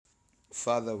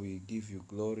Father, we give you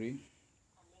glory.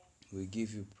 We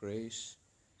give you praise.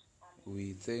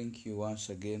 We thank you once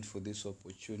again for this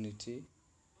opportunity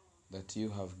that you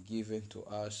have given to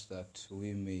us, that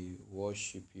we may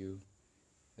worship you,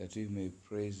 that we may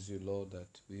praise you, Lord,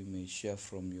 that we may share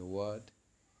from your word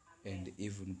and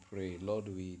even pray. Lord,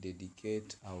 we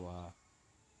dedicate our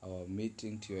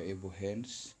meeting to your able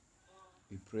hands.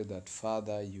 We pray that,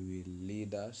 Father, you will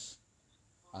lead us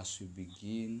as we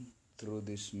begin through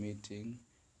this meeting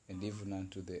and even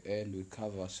unto the end. We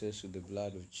cover ourselves with the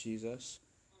blood of Jesus.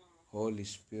 Holy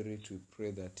Spirit, we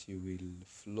pray that you will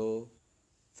flow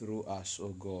through us, O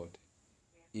God,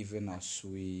 even as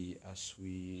we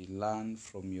learn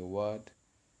from your word.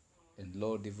 And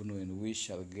Lord, even when we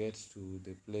shall get to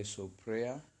the place of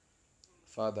prayer,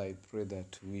 Father, I pray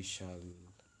that we shall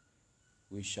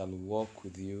walk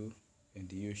with you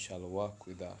and you shall walk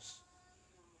with us.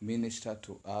 Minister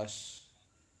to us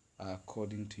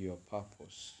according to your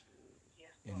purpose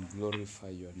and glorify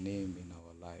your name in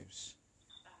our lives.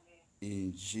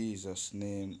 In Jesus'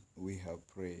 name we have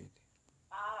prayed.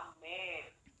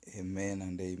 Amen. Amen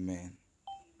and amen.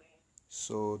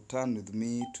 So turn with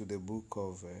me to the book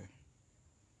of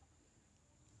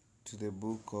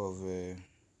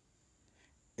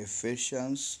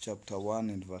Ephesians chapter 1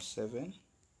 and verse 7.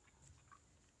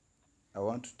 I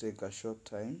want to take a short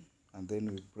time and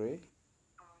then we pray.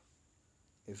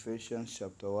 Ephesians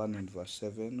chapter 1 and verse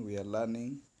 7. We are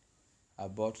learning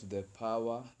about the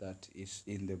power that is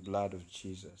in the blood of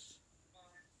Jesus.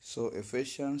 So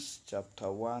Ephesians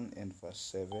chapter 1 and verse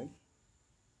 7.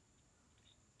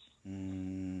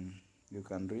 You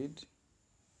can read.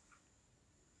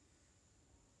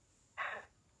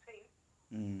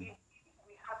 We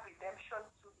have redemption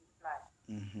through his blood.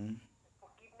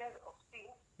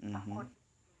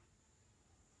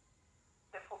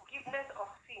 The forgiveness of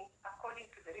sins according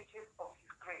to the riches of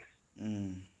his grace.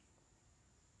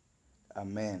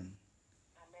 Amen.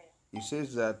 It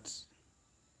says that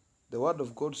the word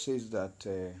of God says that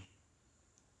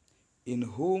in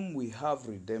whom we have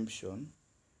redemption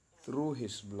through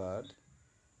his blood,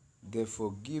 the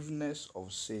forgiveness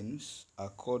of sins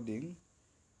according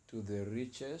to the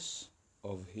riches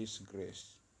of his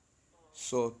grace.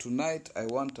 So tonight I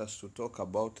want us to talk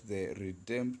about the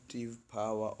redemptive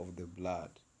power of the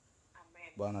blood.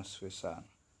 Bwana asifiwe sana.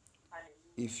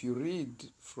 If you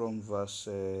read from verse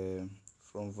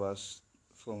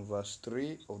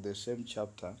 3 of the same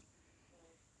chapter,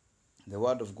 the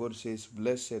word of God says,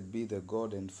 "Blessed be the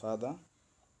God and Father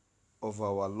of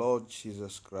our Lord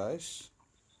Jesus Christ."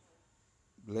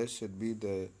 Blessed be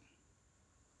the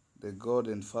God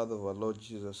and Father of our Lord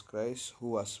Jesus Christ,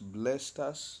 who has blessed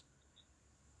us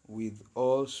with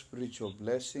all spiritual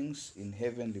blessings in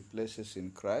heavenly places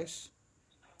in Christ.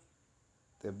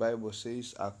 The Bible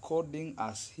says, according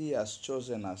as he has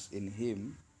chosen us in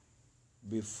him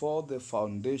before the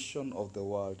foundation of the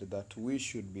world, that we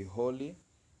should be holy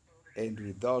and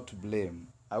without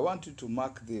blame. I want you to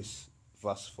mark this,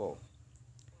 verse 4.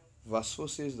 Verse 4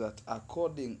 says that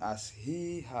according as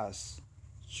he has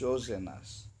chosen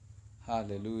us.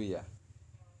 Hallelujah.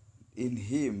 In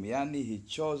him, yani he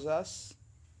chose us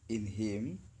in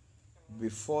him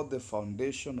before the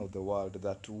foundation of the world,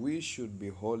 that we should be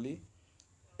holy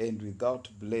and without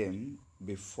blame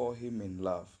before him in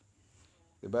love.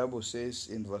 The Bible says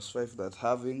in verse 5 that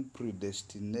having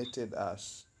predestinated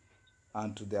us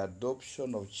unto the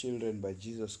adoption of children by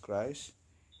Jesus Christ,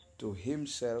 to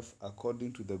himself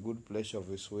according to the good pleasure of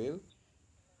his will,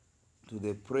 to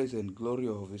the praise and glory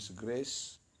of his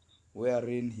grace,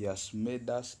 wherein he has made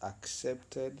us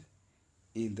accepted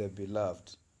in the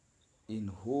beloved, in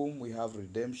whom we have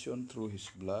redemption through his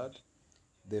blood,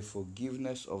 the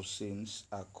forgiveness of sins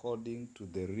according to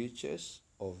the riches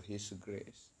of his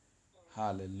grace.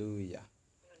 Hallelujah.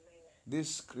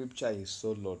 This scripture is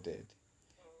so loaded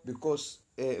because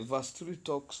verse 3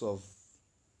 talks of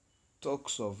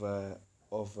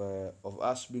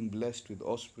us being blessed with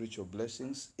all spiritual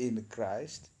blessings in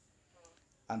Christ.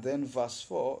 And then verse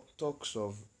 4 talks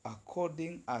of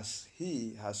according as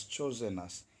he has chosen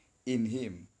us in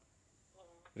him.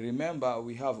 Remember,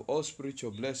 we have all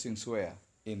spiritual blessings where?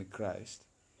 In Christ.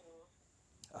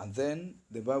 And then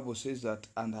the Bible says that,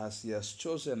 and as he has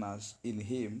chosen us in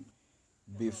him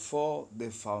before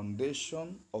the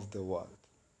foundation of the world.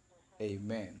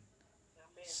 Amen.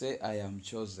 Say, I am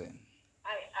chosen.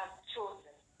 I am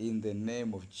chosen. In the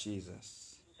name of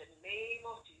Jesus. In the name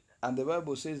of Jesus. And the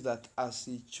Bible says that as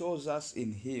he chose us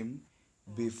in him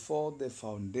before the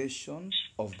foundation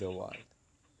of the world.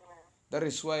 That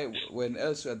is why when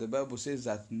elsewhere the Bible says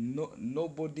that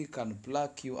nobody can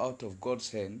pluck you out of God's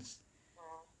hands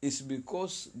It's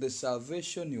because the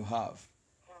salvation you have,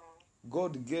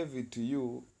 God gave it to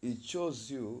you. He chose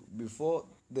you before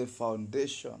the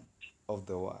foundation of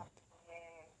the world.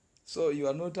 So you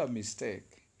are not a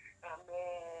mistake.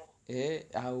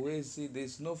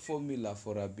 There's no formula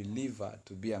for a believer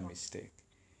to be a mistake.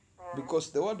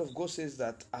 Because the word of God says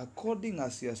that according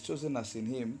as he has chosen us in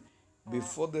him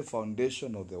before the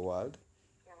foundation of the world,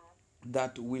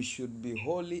 that we should be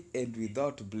holy and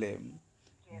without blame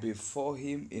before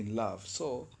him in love.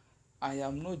 So I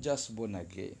am not just born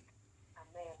again.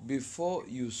 Before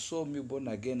you saw me born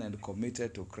again and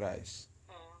committed to Christ,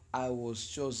 I was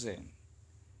chosen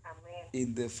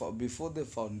before the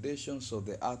foundations of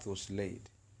the earth was laid.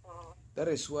 That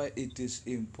is why it is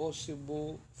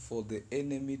impossible for the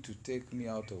enemy to take me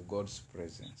out of God's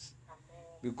presence.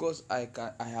 Because I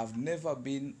have never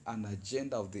been an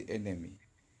agenda of the enemy.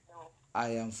 I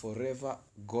am forever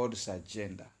God's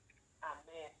agenda.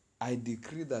 I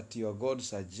decree that you are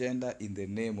God's agenda in the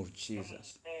name of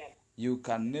Jesus. You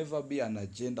can never be an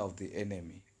agenda of the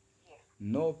enemy.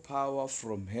 No power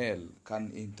from hell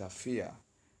can interfere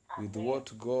with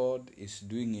what God is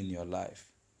doing in your life.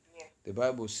 The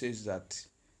Bible says that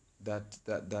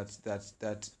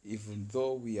even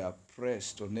though we are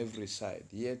pressed on every side,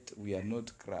 yet we are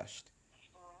not crushed.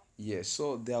 Yes,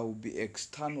 so there will be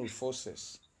external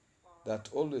forces that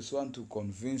always want to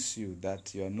convince you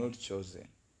that you are not chosen,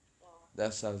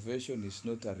 that salvation is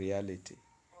not a reality.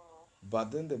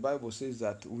 But then the Bible says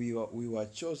that we were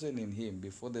chosen in him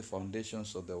before the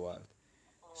foundations of the world.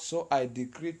 So I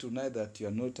decree tonight that you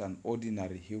are not an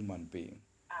ordinary human being.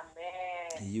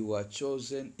 You are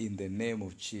chosen in the name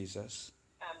of Jesus.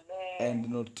 And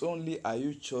not only are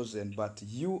you chosen, but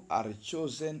you are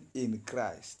chosen in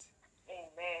Christ.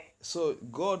 So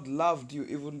God loved you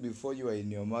even before you were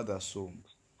in your mother's womb.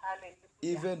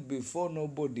 Even before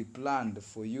nobody planned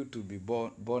for you to be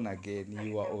born again,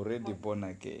 you are already born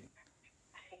again.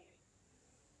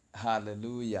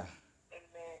 Hallelujah.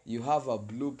 You have a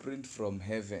blueprint from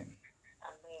heaven.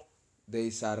 There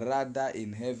is a radar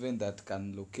in heaven that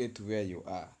can locate where you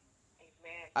are.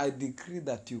 I decree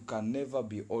that you can never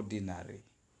be ordinary.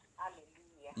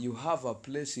 You have a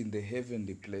place in the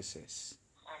heavenly places.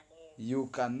 You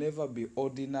can never be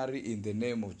ordinary in the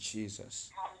name of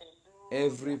Jesus.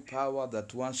 Every power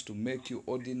that wants to make you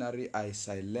ordinary, I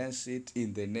silence it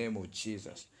in the name of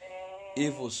Jesus.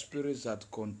 Evil spirits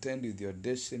that contend with your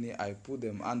destiny, I put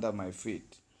them under my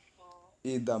feet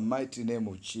in the mighty name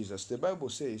of Jesus. The Bible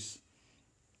says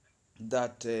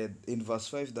that in verse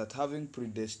 5, that having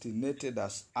predestinated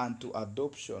us unto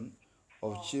adoption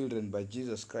of children by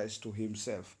Jesus Christ to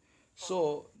himself.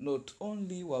 So not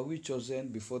only were we chosen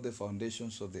before the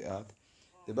foundations of the earth,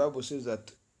 the Bible says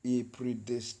that he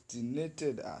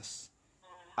predestinated us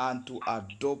unto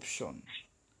adoption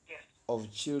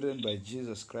of children by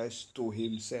Jesus Christ to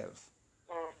himself.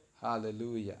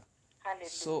 Hallelujah.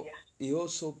 So he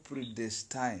also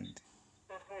predestined.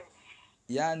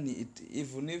 Yani,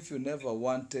 even if you never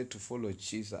wanted to follow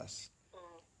Jesus,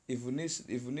 even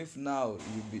if now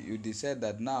you decide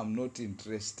that now I'm not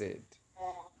interested,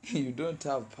 you don't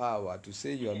have power to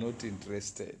say you are not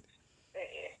interested.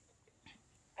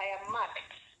 I am marked.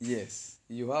 Yes,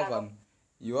 you have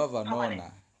an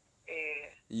honor.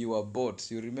 You are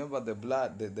bought. You remember the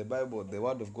blood, the Bible, the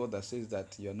word of God that says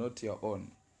that you are not your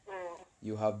own.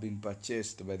 You have been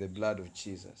purchased by the blood of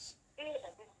Jesus. This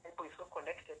Bible is so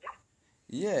connected.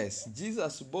 Yes,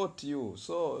 Jesus bought you.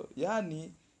 So, yani,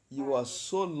 you are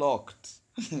so locked.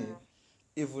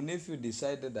 Even if you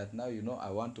decided that now,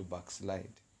 I want to backslide.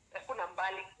 Hakuna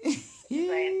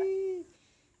mbali.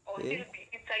 Or still be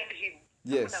inside him.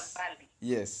 Yes.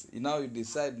 Yes. Now you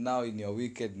decide now in your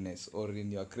wickedness or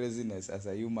in your craziness as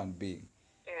a human being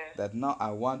that now I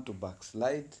want to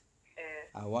backslide.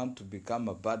 I want to become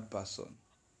a bad person.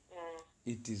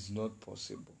 It is not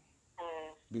possible.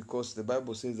 Because the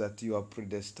Bible says that you are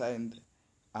predestined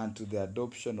unto the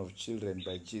adoption of children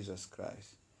by Jesus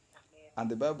Christ. And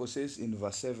the Bible says in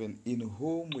verse 7, in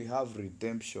whom we have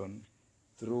redemption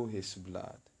through his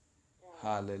blood.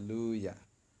 Hallelujah.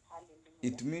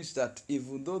 It means that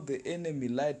even though the enemy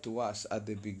lied to us at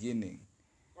the beginning,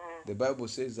 the Bible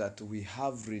says that we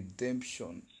have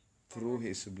redemption through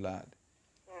his blood.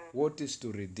 What is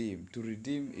to redeem? To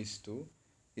redeem is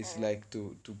like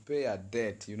to pay a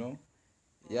debt,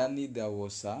 Yani there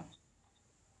was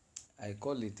I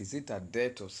call it, is it a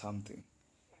debt or something?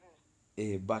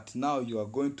 But now you are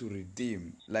going to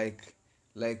redeem, like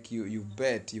you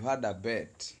bet, you had a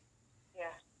bet.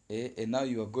 And now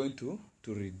you are going to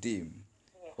redeem.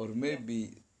 Or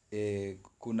maybe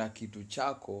kuna kitu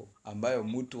chako ambayo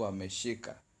mtu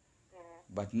ameshika.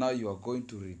 But now you are going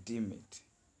to redeem it.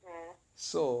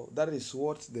 So that is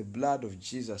what the blood of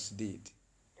Jesus did.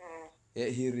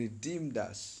 He redeemed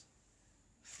us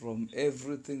from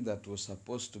everything that was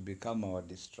supposed to become our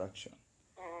destruction.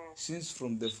 Since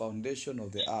from the foundation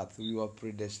of the earth we were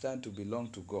predestined to belong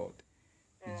to God,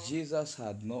 Jesus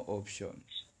had no option.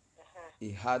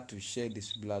 He had to shed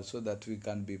his blood so that we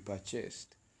can be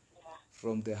purchased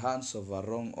from the hands of a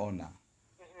wrong owner,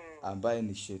 ambaye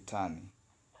ni Shetani.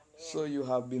 So you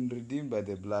have been redeemed by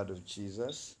the blood of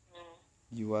Jesus.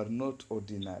 You are not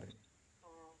ordinary.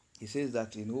 He says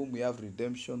that in whom we have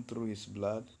redemption through his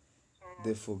blood,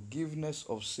 the forgiveness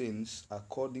of sins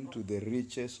according to the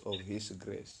riches of his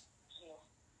grace.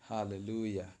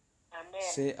 Hallelujah. Amen.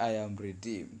 Say, I am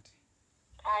redeemed.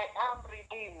 I am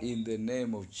redeemed. In the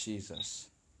name of Jesus.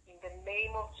 In the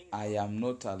name of Jesus. I am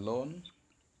not alone.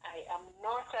 I am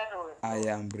not alone. I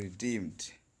am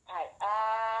redeemed. I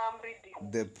am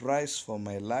redeemed. The price for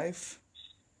my life,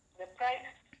 the price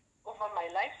over my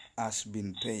life, has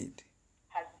been paid.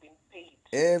 Has been paid.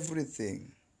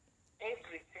 Everything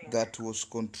that was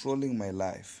controlling my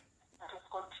life,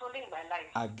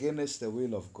 against the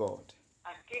will of God,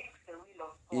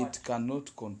 it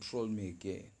cannot control me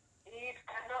again. It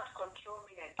cannot control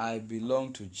me again. I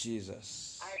belong to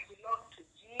Jesus. I belong to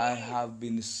Jesus. I have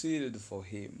been sealed for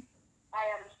him. I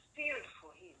am sealed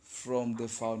for him. From the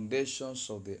foundations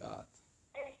of the earth.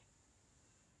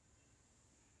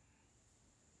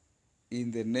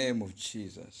 In the name of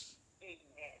Jesus. Amen.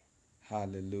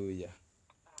 Hallelujah. Amen.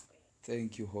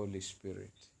 Thank you, Holy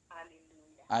Spirit.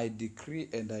 Hallelujah. I decree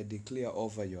and I declare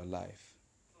over your life.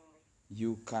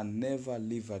 You can never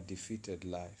live a defeated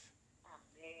life.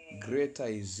 Amen. Greater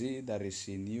is he that is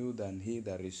in you than he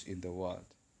that is in the world.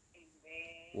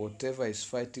 Amen. Whatever is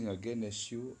fighting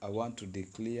against you, I want to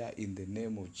declare in the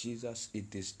name of Jesus,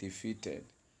 it is defeated.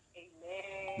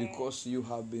 Amen. Because you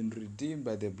have been redeemed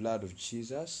by the blood of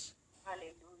Jesus.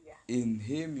 Hallelujah. In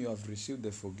him you have received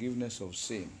the forgiveness of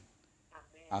sin.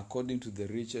 Amen. According to the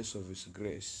riches of his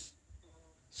grace.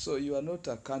 So you are not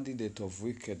a candidate of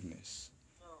wickedness.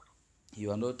 No.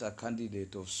 You are not a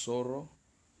candidate of sorrow.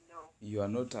 No. You are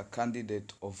not a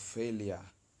candidate of failure.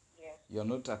 Yes. You are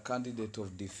not a candidate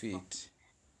of defeat.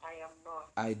 I am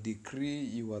not. I decree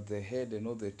you are the head and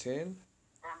not the tail.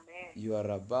 Amen. You are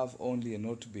above only and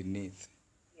not beneath.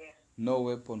 Yes. No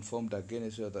weapon formed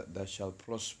against you that shall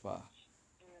prosper.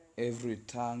 Every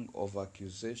tongue of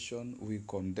accusation, we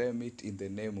condemn it in the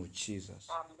name of Jesus.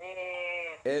 Amen.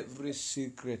 Every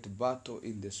secret battle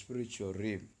in the spiritual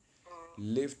realm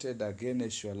lifted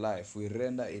against your life, we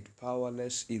render it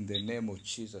powerless in the name of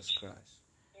Jesus Christ.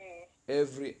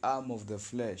 Every arm of the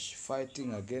flesh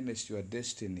fighting against your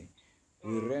destiny,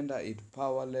 we render it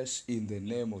powerless in the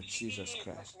name of Jesus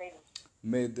Christ.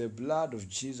 May the blood of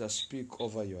Jesus speak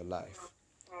over your life.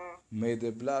 May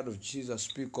the blood of Jesus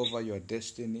speak over your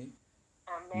destiny.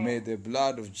 Amen. May the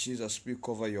blood of Jesus speak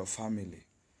over your family.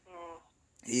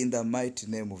 In the mighty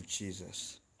name of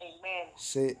Jesus. Amen.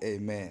 Say amen.